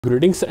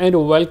Greetings and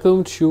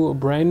welcome to a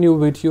brand new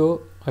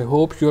video. I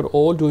hope you're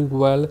all doing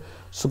well.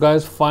 So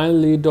guys,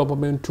 finally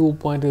Dopamine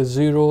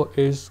 2.0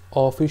 is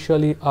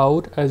officially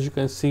out. As you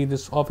can see,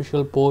 this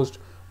official post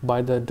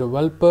by the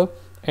developer,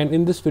 and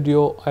in this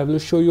video I will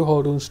show you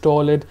how to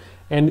install it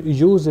and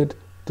use it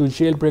to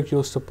jailbreak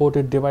your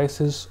supported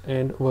devices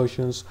and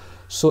versions.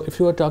 So if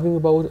you are talking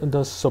about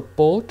the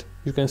support,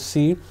 you can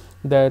see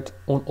that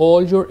on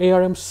all your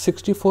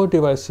ARM64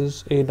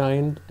 devices,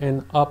 A9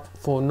 and up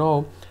for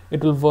now,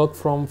 it will work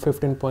from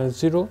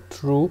 15.0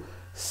 through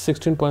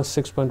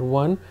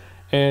 16.6.1,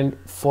 and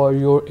for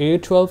your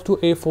A12 to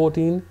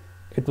A14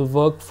 it will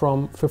work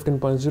from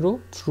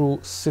 15.0 through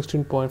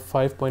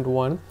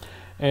 16.5.1,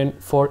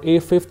 and for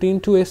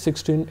A15 to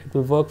A16 it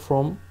will work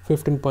from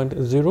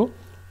 15.0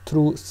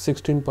 through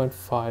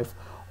 16.5.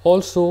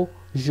 Also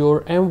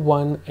your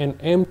M1 and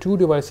M2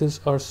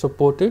 devices are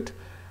supported.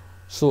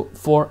 So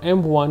for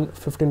M1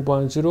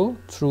 15.0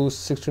 through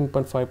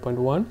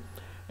 16.5.1,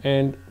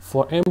 and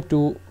for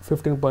M2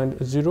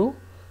 15.0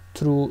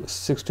 through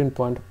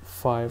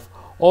 16.5.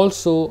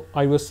 Also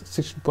iOS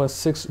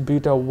 16.6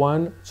 beta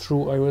 1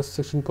 through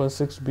iOS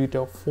 16.6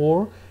 beta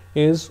 4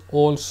 is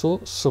also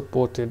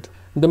supported.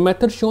 The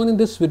method shown in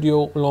this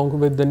video along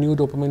with the new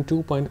Dopamine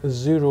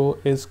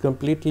 2.0 is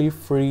completely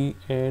free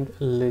and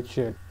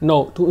legit.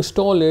 Now to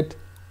install it,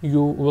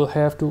 you will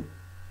have to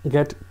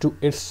get to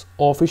its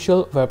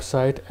official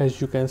website,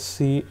 as you can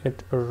see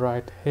it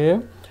right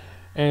here,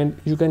 and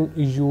you can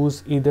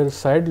use either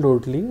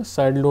Sideloadly.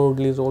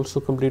 Sideloadly is also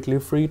completely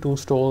free to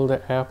install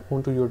the app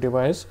onto your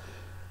device.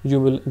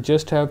 You will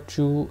just have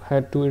to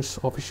head to its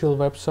official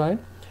website,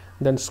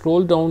 then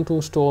scroll down to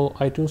install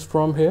iTunes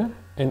from here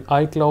and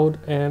iCloud,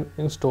 and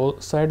install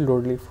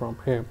Sideloadly from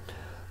here.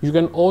 You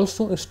can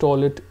also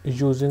install it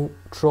using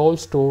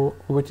Trollstore,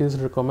 which is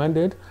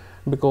recommended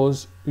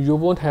because you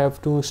won't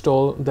have to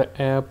install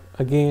the app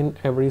again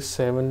every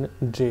 7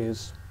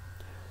 days.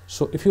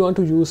 So if you want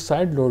to use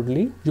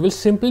Sideloadly, you will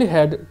simply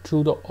head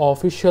to the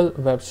official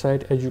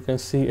website, as you can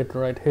see it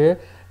right here,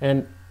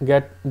 and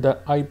get the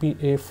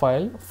IPA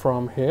file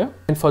from here.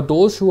 And for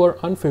those who are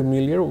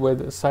unfamiliar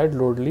with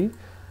Sideloadly,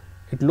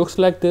 it looks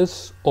like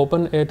this.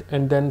 Open it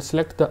and then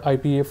select the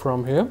IPA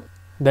from here,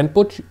 then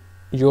put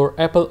your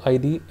Apple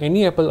ID,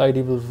 any Apple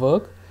ID will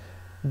work,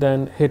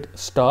 then hit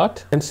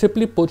start and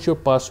simply put your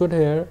password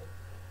here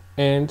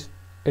and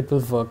it will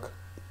work.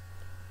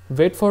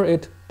 Wait for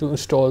it to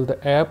install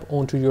the app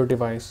onto your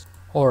device.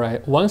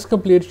 Alright, once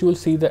complete, you will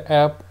see the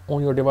app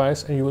on your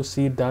device and you will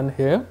see done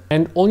here.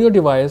 And on your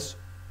device,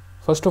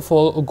 first of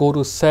all, go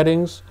to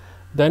settings,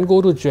 then go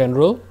to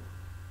general,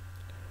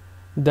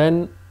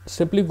 then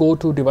simply go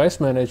to device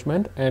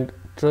management and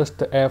trust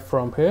the app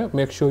from here.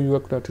 Make sure you are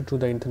connected to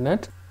the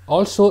internet.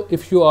 Also,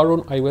 if you are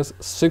on iOS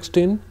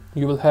 16,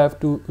 you will have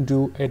to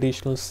do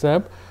additional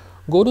step.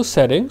 Go to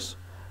settings,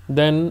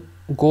 then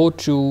go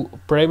to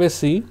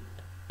privacy,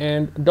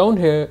 and down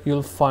here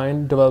you'll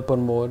find developer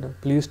mode.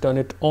 Please turn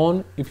it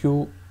on. If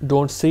you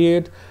don't see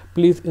it,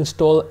 please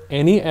install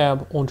any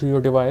app onto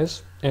your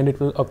device and it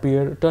will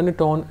appear. Turn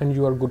it on and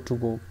you are good to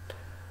go.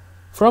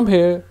 From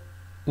here,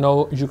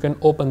 now you can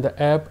open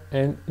the app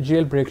and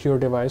jailbreak your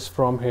device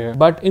from here.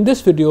 But in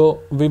this video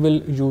we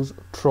will use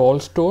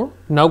Trollstore.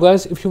 Now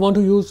guys, if you want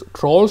to use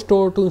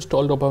Trollstore to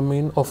install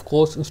Dopamine, of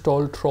course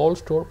install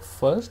Trollstore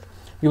first.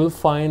 You will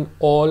find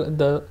all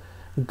the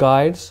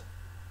guides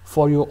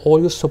for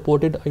all your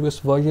supported iOS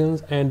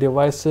versions and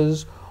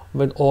devices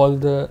with all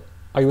the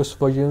iOS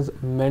versions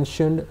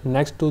mentioned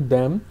next to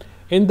them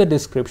in the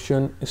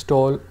description.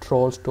 Install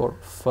Trollstore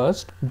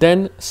first,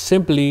 then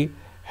simply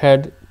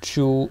head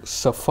to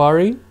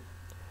Safari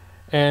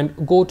and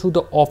go to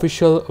the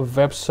official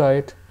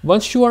website.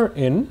 Once you are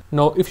in,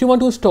 now if you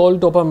want to install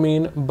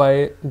Dopamine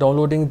by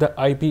downloading the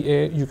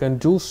IPA, you can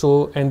do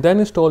so and then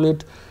install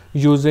it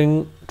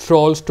using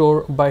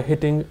Trollstore by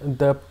hitting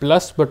the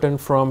plus button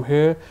from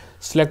here,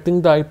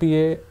 selecting the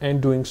IPA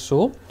and doing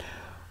so.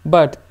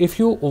 But if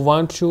you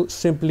want to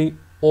simply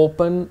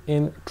open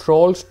in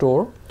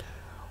Trollstore,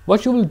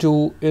 what you will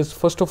do is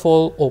first of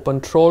all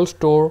open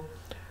Trollstore,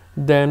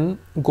 then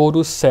go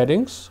to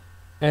settings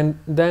and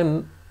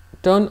then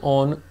turn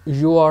on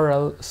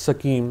URL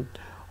scheme.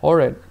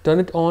 Alright,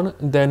 turn it on,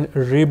 then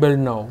rebuild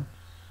now.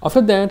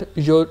 After that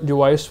your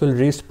device will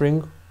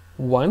respring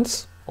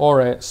once.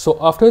 Alright, so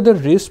after the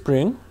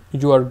respring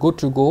you are good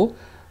to go.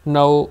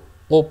 Now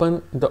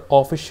open the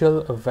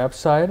official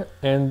website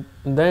and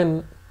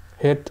then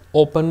hit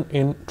open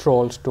in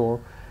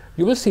Trollstore.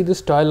 You will see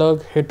this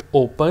dialog. Hit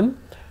open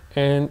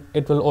and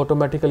it will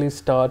automatically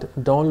start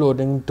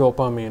downloading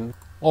Dopamine.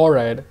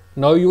 Alright,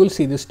 now you will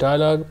see this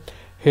dialog.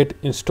 Hit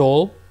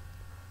install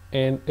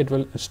and it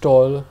will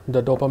install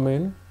the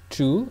Dopamine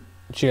to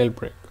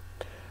jailbreak.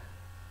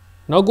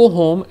 Now go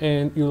home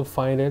and you will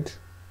find it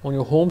on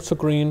your home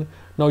screen.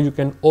 Now you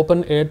can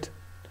open it.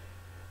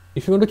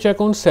 If you want to check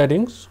on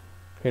settings,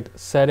 hit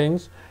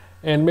settings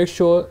and make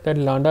sure that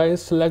Lambda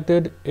is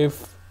selected.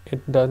 If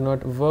it does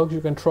not work,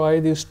 you can try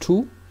these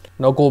two.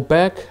 Now go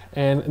back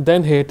and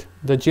then hit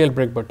the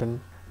jailbreak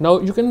button. Now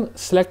you can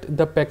select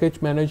the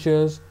package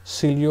managers,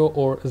 Celio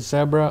or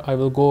Zebra. I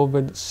will go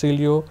with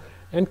Celio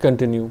and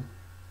continue.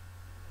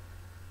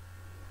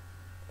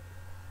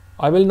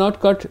 I will not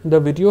cut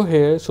the video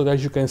here so that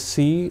you can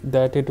see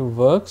that it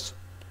works.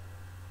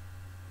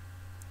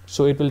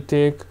 So it will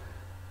take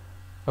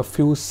a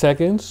few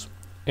seconds,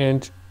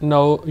 and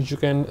now you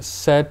can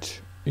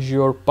set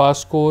your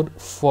passcode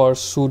for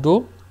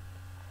sudo.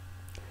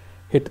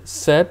 Hit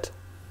set.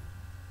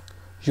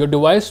 Your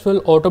device will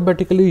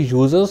automatically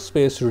user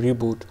space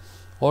reboot.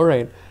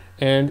 Alright,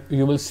 and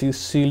you will see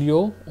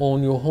Celio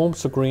on your home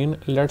screen.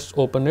 Let's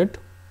open it.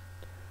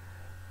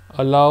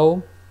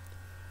 Allow,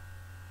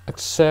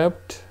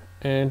 accept,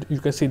 and you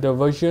can see the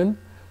version.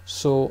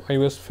 So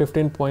iOS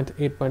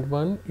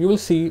 15.8.1. You will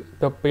see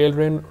the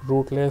Burhan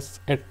rootless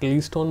at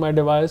least on my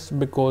device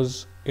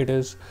because it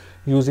is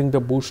using the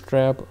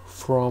bootstrap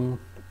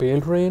from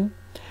Burhan.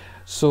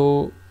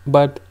 So,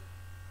 but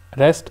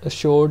rest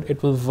assured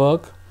it will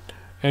work,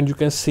 and you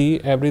can see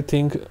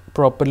everything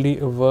properly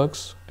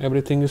works.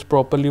 Everything is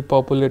properly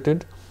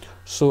populated.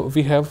 So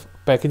we have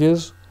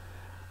packages.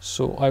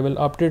 So I will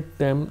update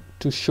them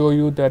to show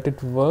you that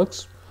it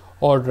works.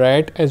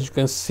 Alright, as you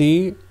can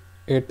see,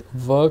 it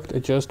worked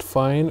just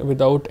fine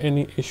without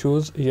any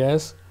issues.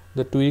 Yes,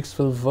 the tweaks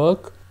will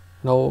work.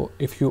 Now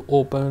if you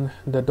open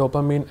the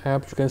Dopamine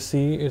app, you can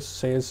see it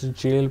says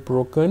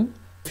jailbroken.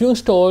 If you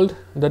installed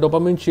the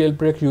Dopamine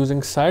jailbreak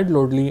using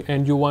Sideloadly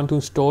and you want to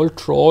install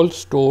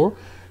Trollstore,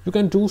 you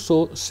can do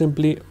so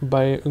simply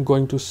by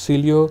going to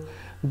Celio,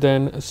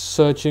 then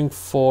searching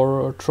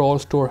for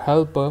Trollstore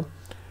helper,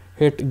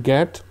 hit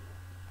get,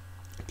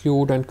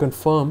 queued and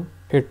confirm,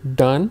 hit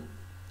done,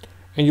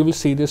 and you will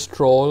see this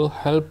troll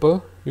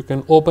helper. You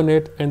can open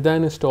it and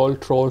then install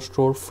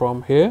Trollstore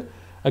from here.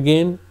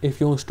 Again, if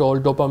you install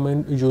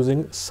Dopamine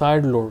using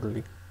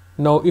Sideloadly.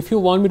 Now if you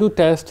want me to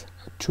test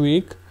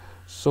tweak,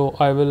 so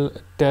I will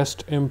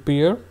test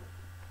Ampere,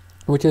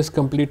 which is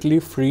completely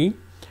free.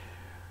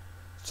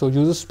 So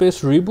user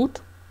space reboot.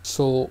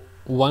 So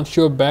once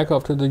you're back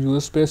after the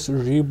user space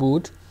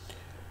reboot,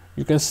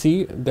 you can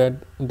see that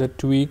the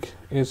tweak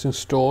is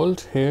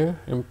installed here,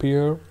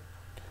 Ampere,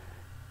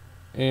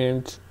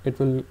 and it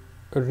will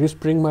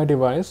respring my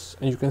device,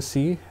 and you can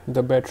see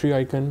the battery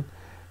icon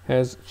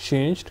has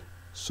changed.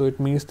 So it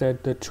means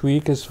that the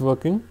tweak is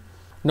working.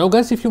 Now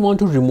guys, if you want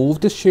to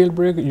remove this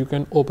jailbreak, you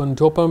can open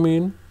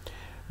Dopamine,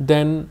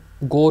 then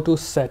go to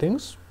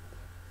settings,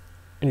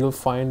 and you'll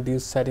find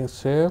these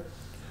settings here.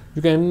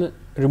 You can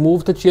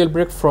remove the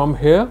jailbreak from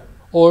here,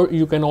 or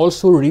you can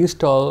also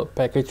reinstall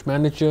package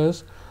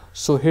managers.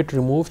 So hit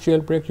remove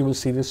jailbreak, you will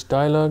see this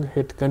dialog,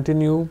 hit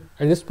continue.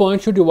 At this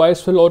point your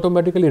device will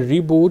automatically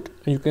reboot,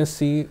 and you can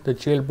see the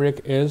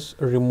jailbreak is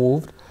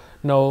removed.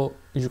 Now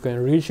you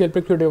can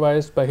re-jailbreak your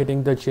device by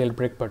hitting the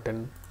jailbreak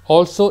button.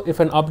 Also, if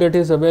an update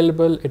is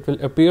available, it will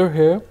appear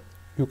here.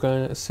 You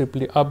can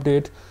simply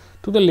update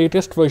to the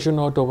latest version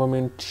of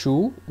Dopamine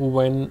 2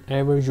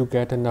 whenever you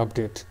get an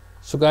update.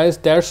 So guys,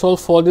 that's all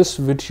for this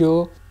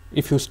video.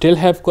 If you still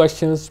have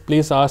questions,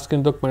 please ask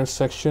in the comment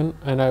section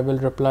and I will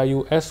reply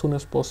you as soon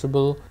as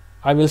possible.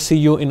 I will see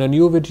you in a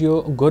new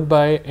video.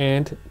 Goodbye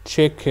and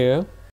take care.